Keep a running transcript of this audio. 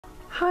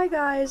Hi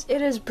guys,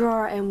 it is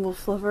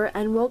breyerandwolflover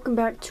and welcome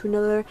back to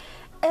another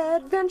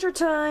adventure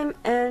time.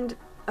 And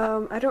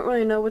I don't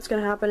really know what's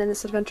gonna happen in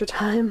this adventure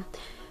time.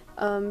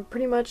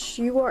 Pretty much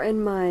you are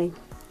in my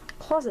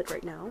closet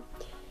right now,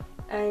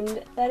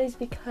 and that is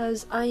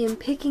because I am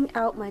picking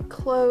out my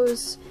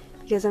clothes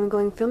because I'm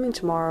going filming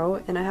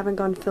tomorrow and I haven't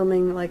gone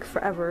filming like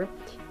forever.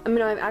 I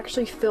mean, I've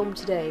actually filmed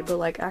today, but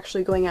like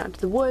actually going out into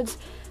the woods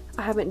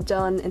I haven't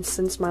done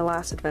since my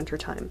last adventure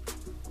time.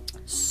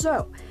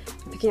 So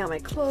I'm picking out my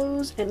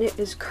clothes, and it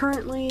is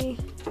currently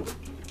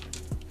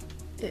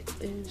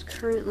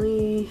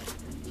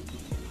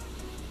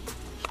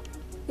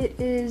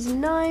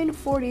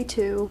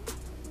 9:42,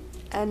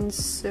 and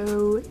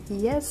so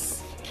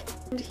yes.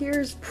 And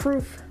here's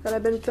proof that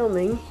I've been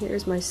filming.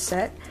 Here's my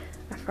set.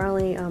 I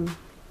finally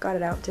got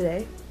it out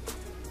today.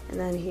 And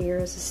then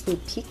here's a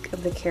sneak peek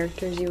of the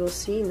characters you will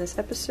see in this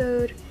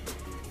episode.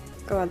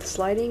 God, this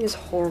lighting is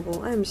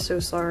horrible. I'm so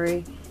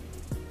sorry.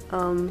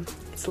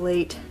 It's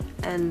late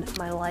and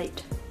my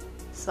light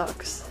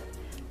sucks.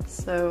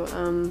 So,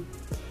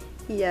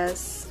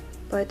 yes.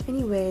 But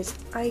anyways,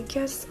 I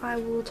guess I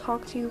will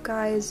talk to you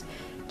guys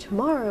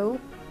tomorrow,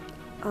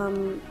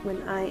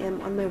 when I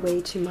am on my way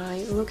to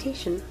my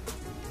location.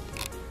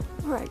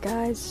 Alright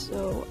guys,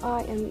 so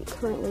I am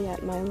currently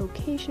at my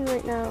location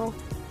right now,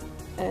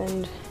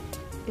 and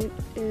it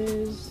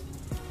is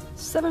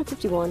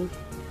 7:51,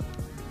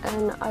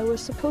 and I was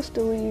supposed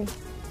to leave.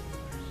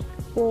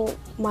 Well,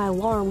 my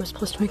alarm was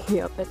supposed to wake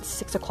me up at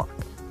 6 o'clock,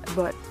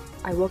 but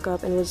I woke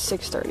up and it was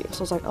 6:30, so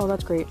I was like, oh,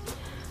 that's great.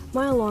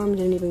 My alarm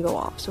didn't even go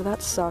off, so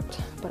that sucked,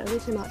 but at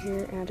least I'm out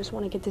here, and I just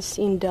want to get this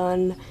scene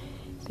done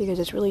because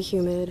it's really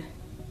humid.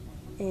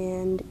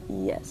 And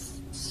yes,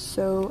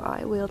 so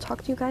I will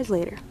talk to you guys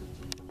later.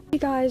 Hey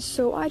guys,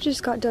 so I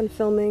just got done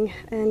filming,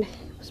 and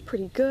it was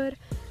pretty good,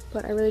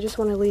 but I really just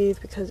want to leave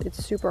because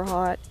it's super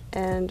hot,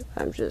 and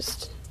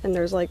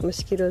there's like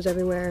mosquitoes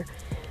everywhere.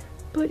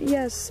 But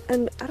yes,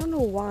 and I don't know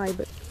why,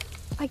 but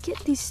I get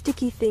these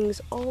sticky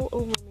things all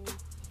over me.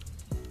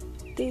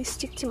 They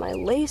stick to my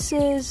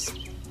laces.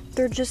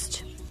 They're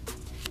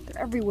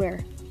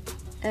everywhere.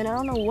 And I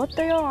don't know what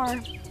they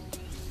are,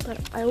 but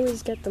I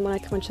always get them when I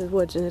come into the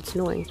woods, and it's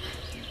annoying.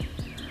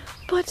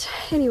 But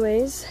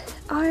anyways,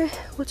 I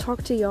will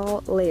talk to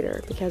y'all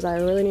later because I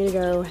really need to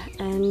go,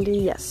 and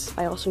yes,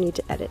 I also need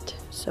to edit.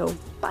 So,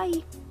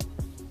 bye!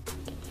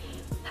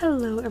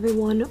 Hello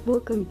everyone,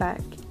 welcome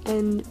back.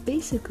 And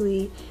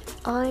basically,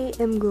 I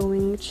am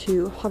going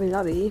to Hobby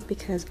Lobby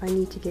because I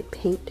need to get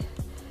paint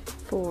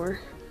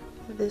for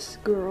this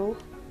girl.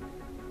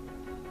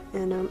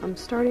 And I'm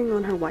starting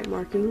on her white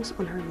markings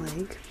on her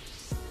leg.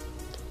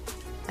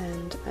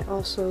 And I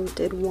also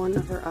did one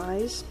of her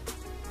eyes.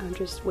 I'm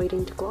just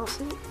waiting to gloss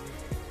it.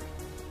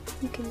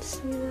 You can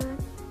see that.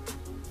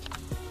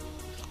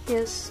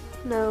 Yes,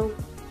 no.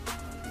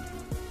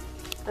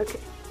 Okay.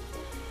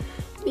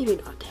 Maybe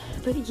not.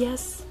 But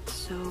yes,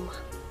 so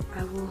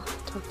I will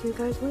talk to you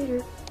guys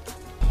later.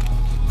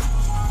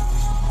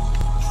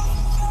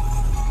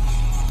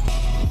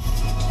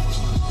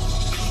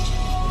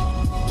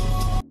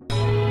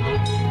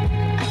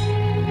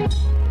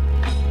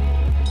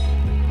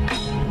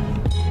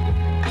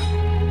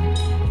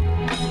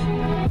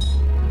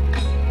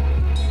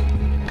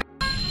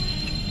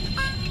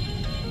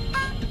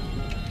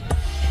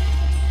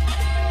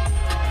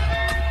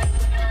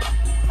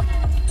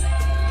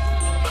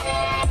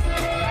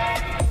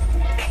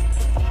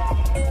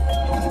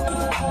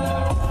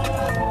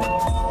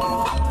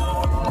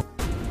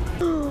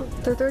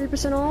 They're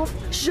 30% off?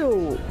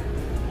 Shoot!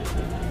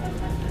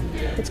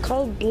 It's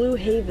called Blue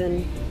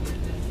Haven.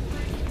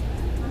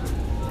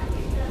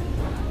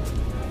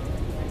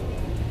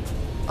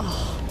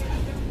 Oh.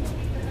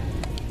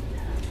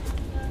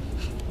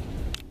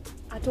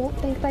 I don't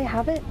think they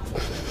have it.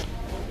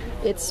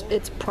 It's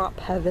prop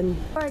heaven.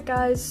 Alright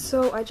guys,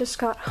 so I just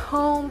got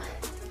home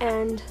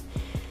and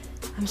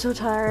I'm so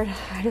tired.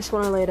 I just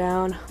want to lay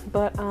down.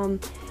 But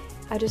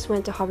I just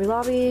went to Hobby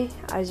Lobby,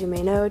 as you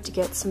may know, to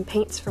get some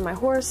paints for my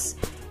horse,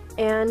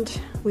 and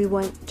we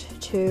went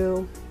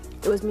to,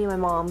 it was me and my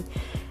mom,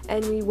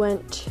 and we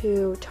went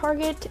to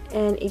Target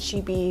and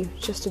HEB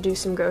just to do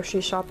some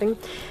grocery shopping.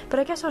 But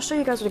I guess I'll show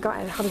you guys what I got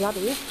at Hobby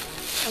Lobby.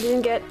 I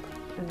didn't get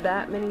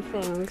that many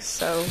things,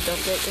 so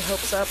don't get your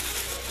hopes up.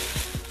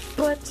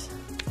 But,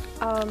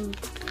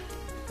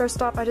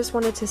 first off, I just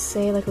wanted to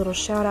say like a little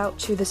shout out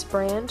to this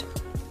brand.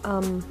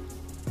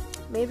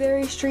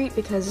 Mayberry Street,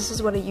 because this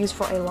is what I use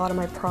for a lot of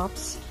my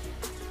props,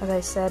 as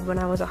I said when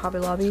I was at Hobby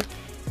Lobby.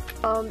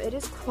 It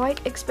is quite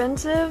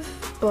expensive,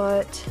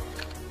 but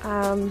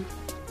I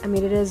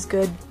mean, it is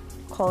good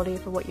quality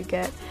for what you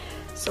get.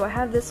 So I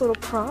have this little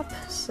prop,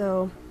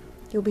 so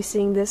you'll be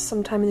seeing this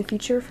sometime in the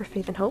future for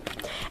Faith and Hope.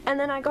 And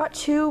then I got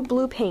two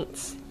blue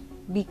paints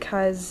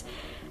because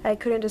I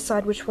couldn't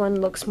decide which one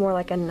looks more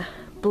like a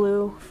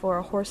blue for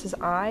a horse's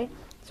eye,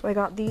 so I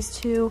got these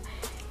two.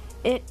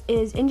 It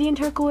is Indian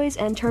turquoise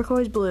and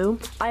turquoise blue.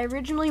 I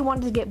originally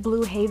wanted to get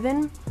Blue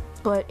Haven,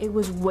 but it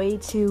was way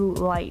too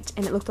light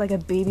and it looked like a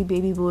baby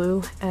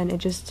blue, and it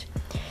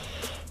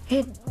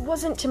it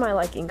wasn't to my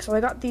liking. So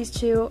I got these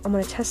two. I'm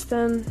gonna test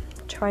them,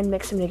 try and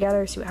mix them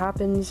together, see what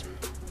happens.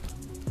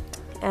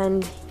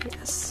 And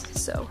yes,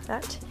 so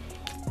that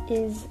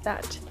is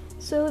that.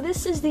 So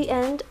this is the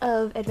end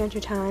of Adventure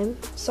Time.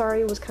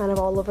 Sorry it was kind of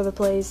all over the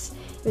place.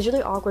 It was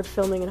really awkward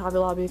filming in Hobby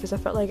Lobby because I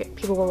felt like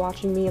people were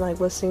watching me, like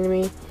listening to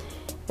me.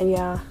 And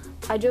yeah,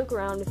 I joke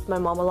around with my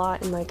mom a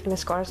lot in a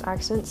Scottish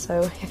accent,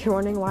 so if you're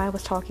wondering why I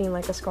was talking in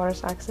like a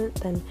Scottish accent,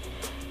 then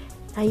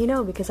now you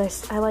know, because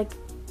I like,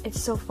 it's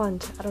so fun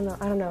to, I don't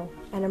know,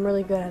 and I'm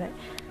really good at it.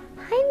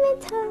 Hi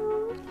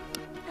Minto!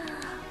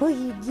 What are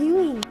you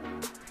doing?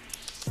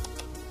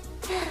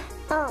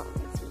 Oh,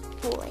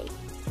 boy.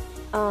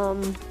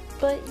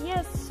 But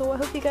yes, so I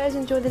hope you guys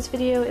enjoyed this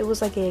video. It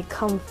was like a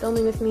come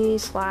filming with me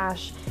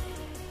slash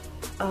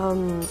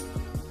art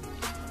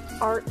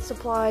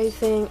supply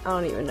thing. I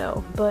don't even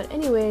know. But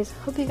anyways,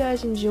 hope you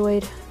guys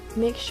enjoyed.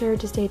 Make sure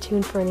to stay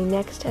tuned for any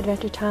next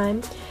Adventure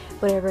Time,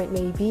 whatever it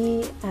may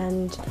be.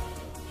 And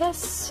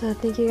yes,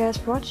 thank you guys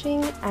for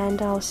watching,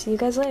 and I'll see you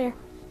guys later.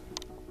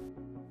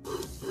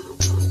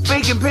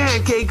 Baking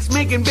pancakes,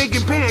 making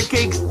bacon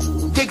pancakes.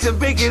 Take some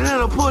bacon and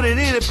I'll put it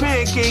in a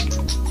pancake.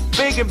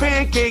 Bacon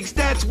pancakes,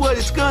 that's what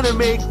it's gonna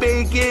make.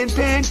 Bacon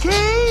pancakes.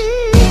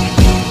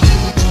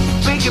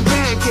 Bacon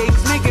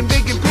pancakes, making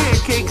bacon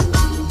pancakes.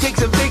 Take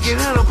some bacon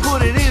and I'll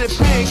put it in a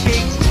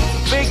pancake.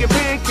 Bacon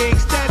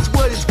pancakes, that's